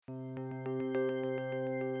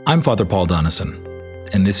I'm Father Paul Donison,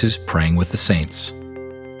 and this is Praying with the Saints.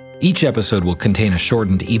 Each episode will contain a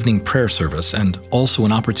shortened evening prayer service and also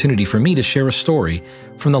an opportunity for me to share a story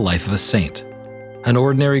from the life of a saint, an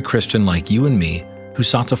ordinary Christian like you and me who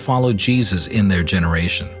sought to follow Jesus in their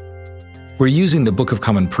generation. We're using the Book of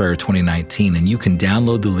Common Prayer 2019, and you can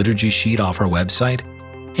download the liturgy sheet off our website.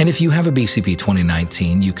 And if you have a BCP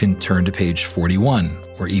 2019, you can turn to page 41,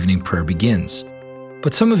 where evening prayer begins.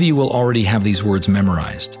 But some of you will already have these words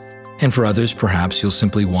memorized, and for others, perhaps you'll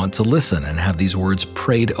simply want to listen and have these words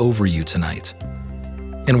prayed over you tonight.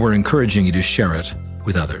 And we're encouraging you to share it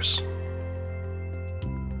with others.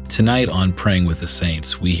 Tonight on Praying with the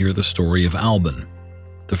Saints, we hear the story of Alban,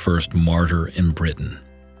 the first martyr in Britain.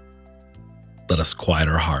 Let us quiet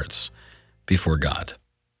our hearts before God.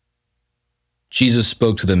 Jesus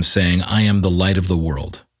spoke to them, saying, I am the light of the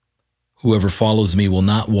world. Whoever follows me will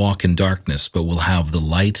not walk in darkness, but will have the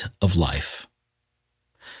light of life.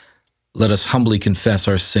 Let us humbly confess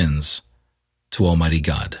our sins to Almighty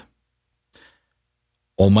God.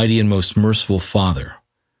 Almighty and most merciful Father,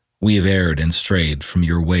 we have erred and strayed from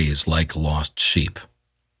your ways like lost sheep.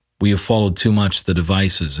 We have followed too much the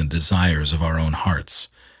devices and desires of our own hearts.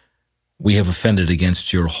 We have offended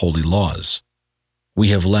against your holy laws. We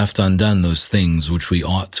have left undone those things which we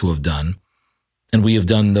ought to have done, and we have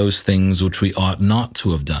done those things which we ought not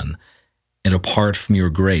to have done, and apart from your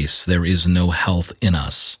grace there is no health in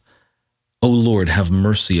us. O Lord, have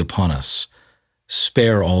mercy upon us.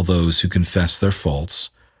 Spare all those who confess their faults.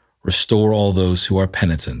 Restore all those who are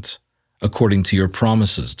penitent, according to your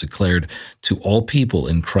promises declared to all people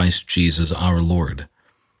in Christ Jesus our Lord.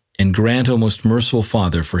 And grant, O most merciful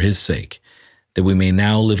Father, for his sake, that we may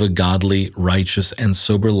now live a godly, righteous, and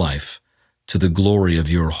sober life to the glory of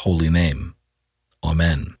your holy name.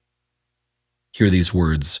 Amen. Hear these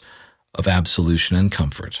words of absolution and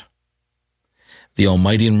comfort. The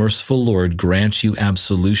Almighty and merciful Lord grant you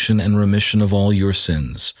absolution and remission of all your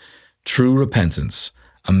sins, true repentance,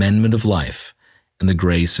 amendment of life, and the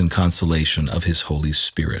grace and consolation of his Holy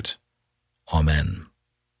Spirit. Amen.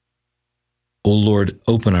 O Lord,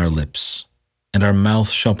 open our lips, and our mouth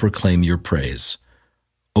shall proclaim your praise.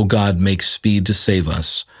 O God, make speed to save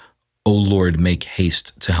us. O Lord, make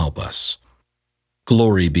haste to help us.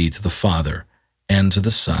 Glory be to the Father, and to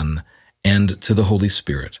the Son, and to the Holy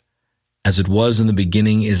Spirit, as it was in the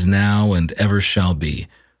beginning, is now, and ever shall be,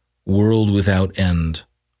 world without end.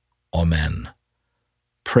 Amen.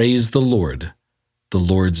 Praise the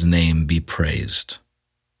Lord's name be praised.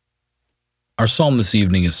 Our psalm this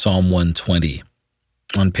evening is Psalm 120,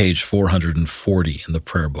 on page 440 in the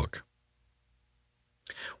prayer book.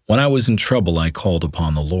 When I was in trouble, I called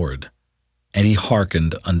upon the Lord, and he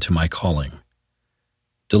hearkened unto my calling.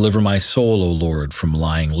 Deliver my soul, O Lord, from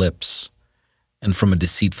lying lips, and from a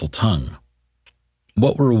deceitful tongue.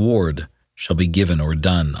 What reward shall be given or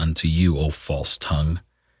done unto you, O false tongue?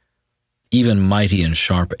 Even mighty and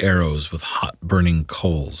sharp arrows with hot burning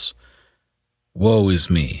coals. Woe is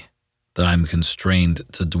me, that I am constrained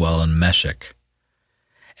to dwell in Meshech,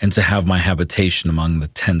 and to have my habitation among the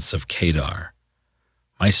tents of Kedar.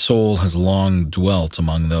 My soul has long dwelt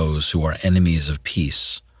among those who are enemies of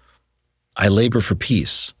peace. I labor for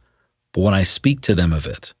peace, but when I speak to them of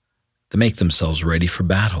it, they make themselves ready for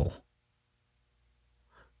battle.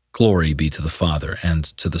 Glory be to the Father, and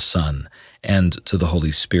to the Son, and to the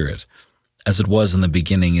Holy Spirit, as it was in the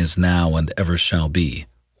beginning, is now, and ever shall be,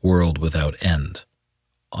 world without end.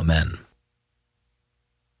 Amen.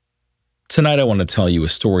 Tonight I want to tell you a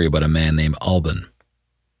story about a man named Alban.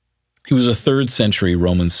 He was a 3rd century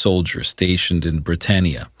Roman soldier stationed in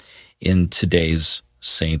Britannia, in today's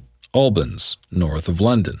St. Albans, north of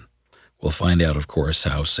London. We'll find out, of course,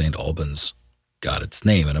 how St. Albans got its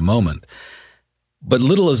name in a moment. But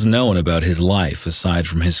little is known about his life aside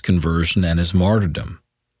from his conversion and his martyrdom.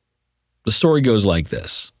 The story goes like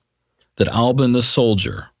this, that Alban the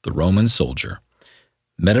soldier, the Roman soldier,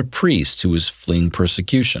 met a priest who was fleeing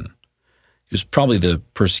persecution. It was probably the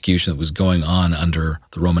persecution that was going on under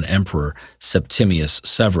the Roman Emperor Septimius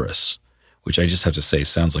Severus, which I just have to say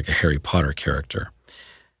sounds like a Harry Potter character.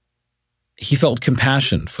 He felt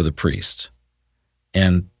compassion for the priest,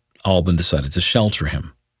 and Alban decided to shelter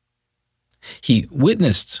him. He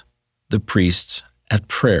witnessed the priest at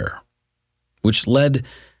prayer, which led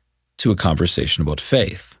to a conversation about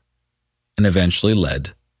faith, and eventually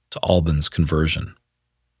led to Alban's conversion.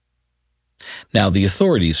 Now, the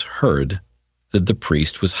authorities heard that the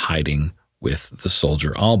priest was hiding with the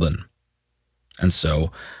soldier Alban, and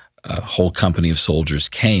so a whole company of soldiers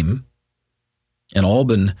came, and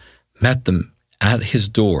Alban met them at his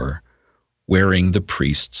door wearing the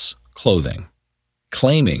priest's clothing,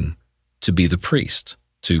 claiming to be the priest,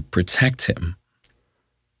 to protect him.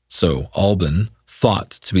 So Alban,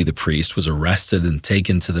 thought to be the priest, was arrested and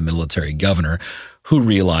taken to the military governor, who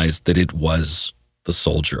realized that it was the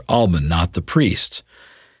soldier Alban, not the priest.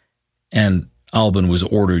 And Alban was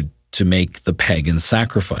ordered to make the pagan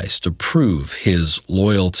sacrifice to prove his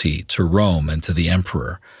loyalty to Rome and to the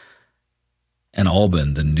emperor. And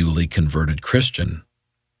Alban, the newly converted Christian,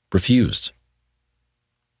 refused.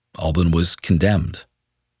 Alban was condemned,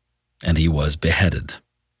 and he was beheaded.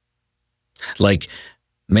 Like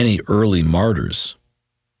many early martyrs,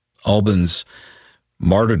 Alban's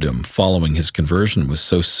martyrdom following his conversion was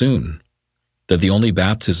so soon that the only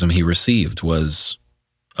baptism he received was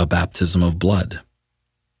a baptism of blood.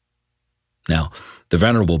 Now, the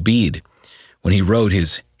Venerable Bede, when he wrote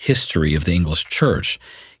his History of the English Church,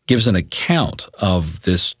 gives an account of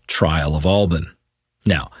this trial of Alban.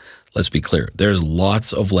 Now, let's be clear, there's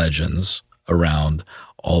lots of legends around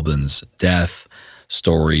Alban's death,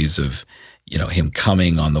 stories of, him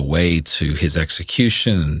coming on the way to his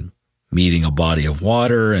execution and meeting a body of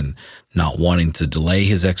water and not wanting to delay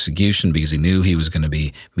his execution because he knew he was going to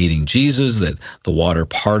be meeting Jesus, that the water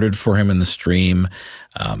parted for him in the stream.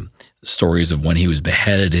 Stories of when he was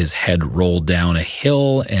beheaded, his head rolled down a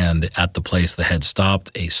hill, and at the place the head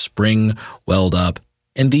stopped, a spring welled up.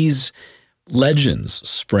 And these legends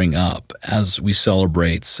spring up as we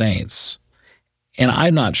celebrate saints. And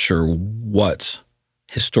I'm not sure what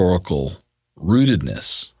historical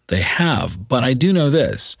rootedness they have, but I do know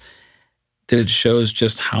this, that it shows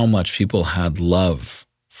just how much people had love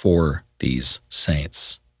for these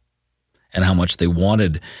saints and how much they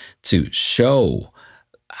wanted to show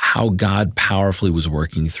how God powerfully was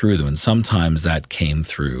working through them. And sometimes that came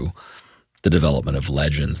through the development of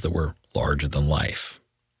legends that were larger than life.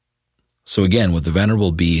 So again, what the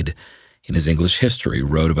Venerable Bede in his English history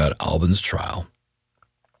wrote about Alban's trial,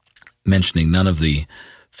 mentioning none of the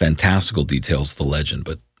fantastical details of the legend,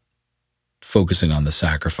 but focusing on the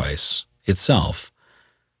sacrifice itself,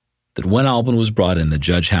 that when Alban was brought in, the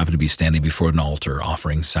judge happened to be standing before an altar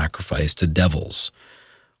offering sacrifice to devils.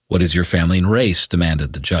 "What is your family and race?"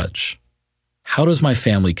 demanded the judge. "How does my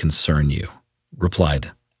family concern you?"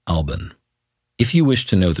 replied Alban. "If you wish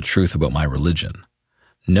to know the truth about my religion,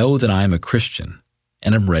 know that I am a Christian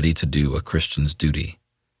and am ready to do a Christian's duty."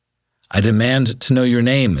 "I demand to know your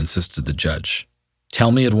name," insisted the judge.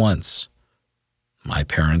 "Tell me at once." "My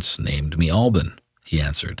parents named me Alban," he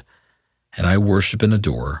answered, "and I worship and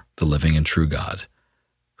adore the living and true God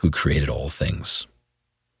who created all things."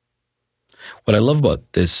 What I love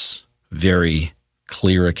about this very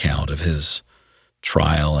clear account of his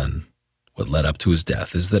trial and what led up to his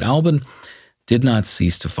death is that Alban did not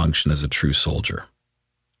cease to function as a true soldier.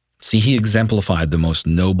 See, he exemplified the most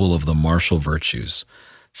noble of the martial virtues,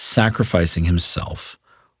 sacrificing himself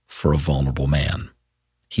for a vulnerable man.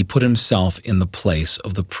 He put himself in the place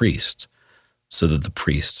of the priest so that the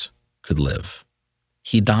priest could live.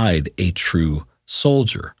 He died a true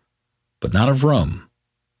soldier, but not of Rome,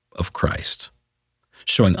 of Christ,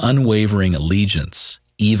 showing unwavering allegiance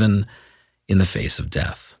even in the face of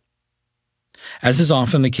death. As is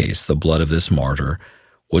often the case, the blood of this martyr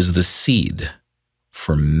was the seed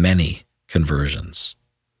for many conversions.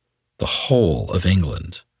 The whole of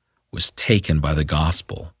England was taken by the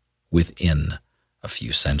gospel within a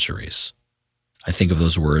few centuries. I think of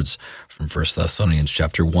those words from 1 Thessalonians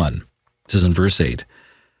chapter 1. This is in verse 8.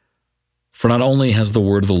 "For not only has the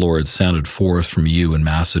word of the Lord sounded forth from you in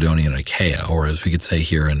Macedonia and Achaia," or as we could say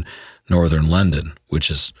here in northern London, which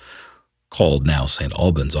is called now St.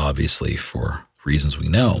 Albans, obviously, for reasons we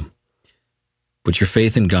know, "but your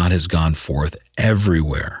faith in God has gone forth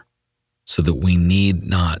everywhere, so that we need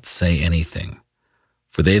not say anything.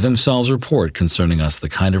 For they themselves report concerning us the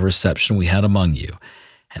kind of reception we had among you,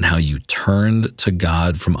 and how you turned to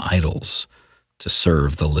God from idols to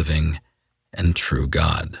serve the living and true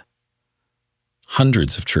God."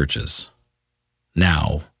 Hundreds of churches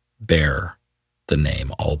now bear the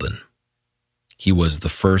name Alban. He was the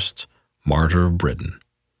first martyr of Britain,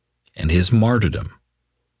 and his martyrdom,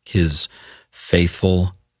 his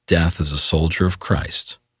faithful death as a soldier of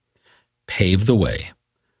Christ, paved the way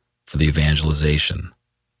for the evangelization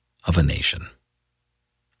of a nation.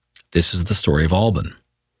 This is the story of Alban,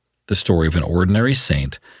 the story of an ordinary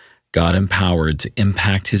saint God empowered to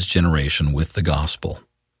impact his generation with the gospel.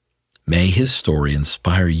 May his story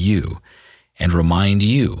inspire you and remind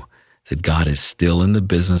you that God is still in the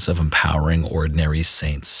business of empowering ordinary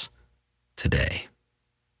saints today.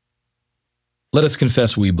 Let us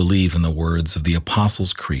confess we believe in the words of the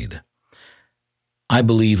Apostles' Creed. "I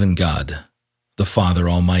believe in God, the Father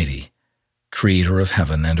Almighty, creator of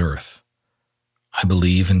heaven and earth. I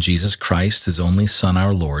believe in Jesus Christ, his only Son,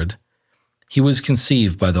 our Lord. He was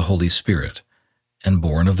conceived by the Holy Spirit and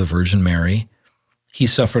born of the Virgin Mary. He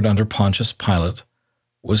suffered under Pontius Pilate,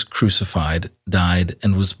 was crucified, died,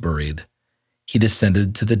 and was buried. He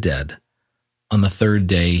descended to the dead. On the third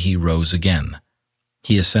day he rose again.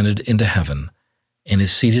 He ascended into heaven and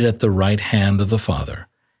is seated at the right hand of the Father.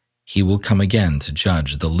 He will come again to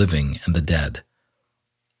judge the living and the dead.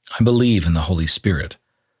 I believe in the Holy Spirit,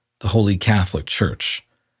 the Holy Catholic Church,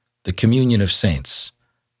 the communion of saints,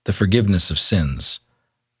 the forgiveness of sins,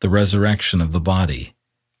 the resurrection of the body,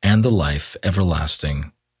 and the life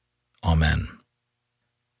everlasting. Amen.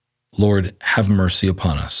 Lord, have mercy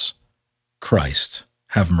upon us. Christ,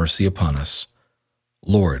 have mercy upon us.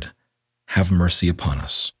 Lord, have mercy upon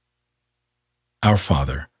us. Our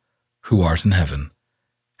Father, who art in heaven,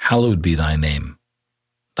 hallowed be thy name.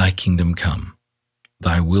 Thy kingdom come.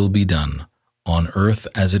 Thy will be done, on earth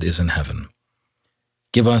as it is in heaven.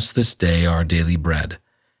 Give us this day our daily bread,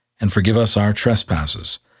 and forgive us our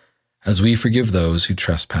trespasses, as we forgive those who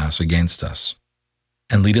trespass against us.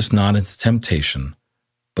 And lead us not into temptation,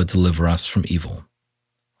 but deliver us from evil.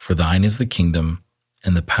 For thine is the kingdom,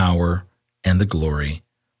 and the power, and the glory,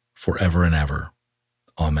 forever and ever.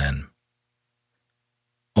 Amen.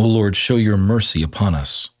 O Lord, show your mercy upon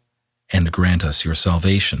us, and grant us your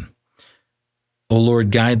salvation. O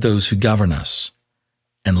Lord, guide those who govern us,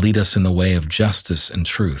 and lead us in the way of justice and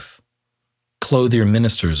truth. Clothe your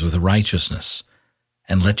ministers with righteousness,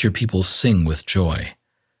 and let your people sing with joy.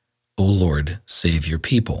 O Lord, save your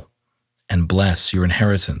people, and bless your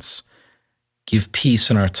inheritance. Give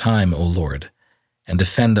peace in our time, O Lord, and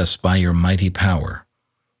defend us by your mighty power.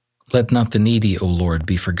 Let not the needy, O Lord,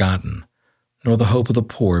 be forgotten, nor the hope of the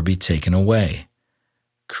poor be taken away.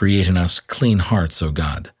 Create in us clean hearts, O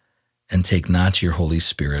God, and take not your Holy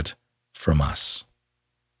Spirit from us.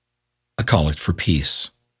 A Collect for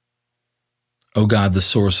Peace. O God, the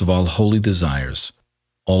source of all holy desires,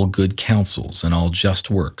 all good counsels, and all just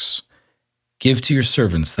works, give to your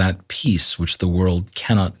servants that peace which the world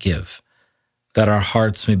cannot give, that our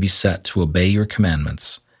hearts may be set to obey your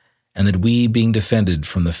commandments, and that we, being defended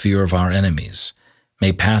from the fear of our enemies,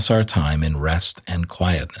 may pass our time in rest and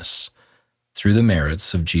quietness, through the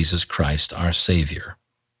merits of Jesus Christ our Savior.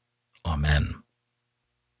 Amen.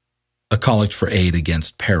 A Collect for Aid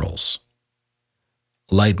Against Perils.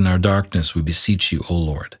 Lighten our darkness, we beseech you, O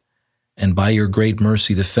Lord, and by your great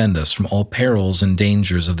mercy defend us from all perils and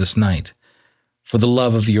dangers of this night, for the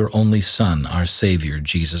love of your only Son, our Savior,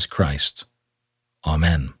 Jesus Christ.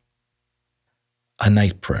 Amen. A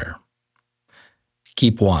Night Prayer.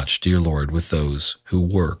 Keep watch, dear Lord, with those who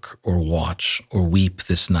work or watch or weep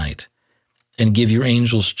this night, and give your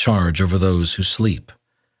angels charge over those who sleep.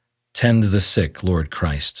 Tend the sick, Lord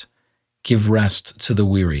Christ. Give rest to the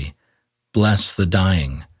weary. Bless the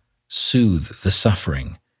dying. Soothe the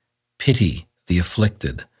suffering. Pity the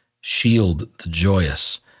afflicted. Shield the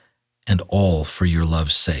joyous. And all for your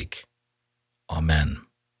love's sake. Amen.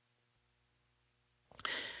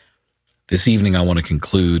 This evening I want to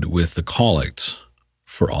conclude with the Collect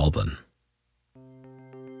for Alban.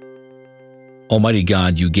 Almighty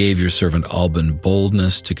God, you gave your servant Alban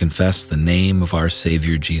boldness to confess the name of our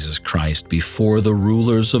Savior Jesus Christ before the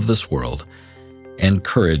rulers of this world, and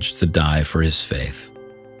courage to die for his faith.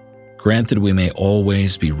 Grant that we may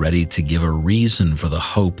always be ready to give a reason for the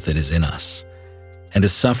hope that is in us, and to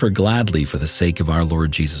suffer gladly for the sake of our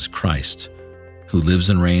Lord Jesus Christ, who lives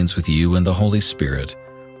and reigns with you and the Holy Spirit,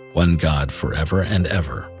 one God forever and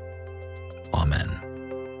ever. Amen.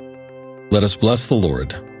 Let us bless the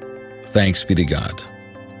Lord. Thanks be to God.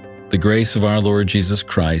 The grace of our Lord Jesus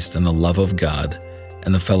Christ and the love of God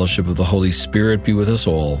and the fellowship of the Holy Spirit be with us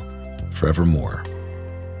all forevermore.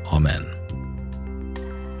 Amen.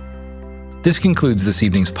 This concludes this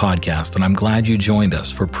evening's podcast, and I'm glad you joined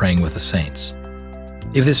us for Praying with the Saints.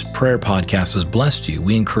 If this prayer podcast has blessed you,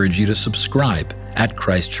 we encourage you to subscribe at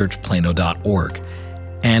christchurchplano.org,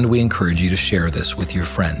 and we encourage you to share this with your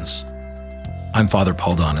friends. I'm Father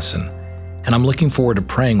Paul Donison, and I'm looking forward to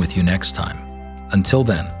praying with you next time. Until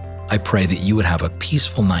then, I pray that you would have a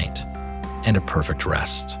peaceful night and a perfect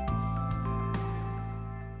rest.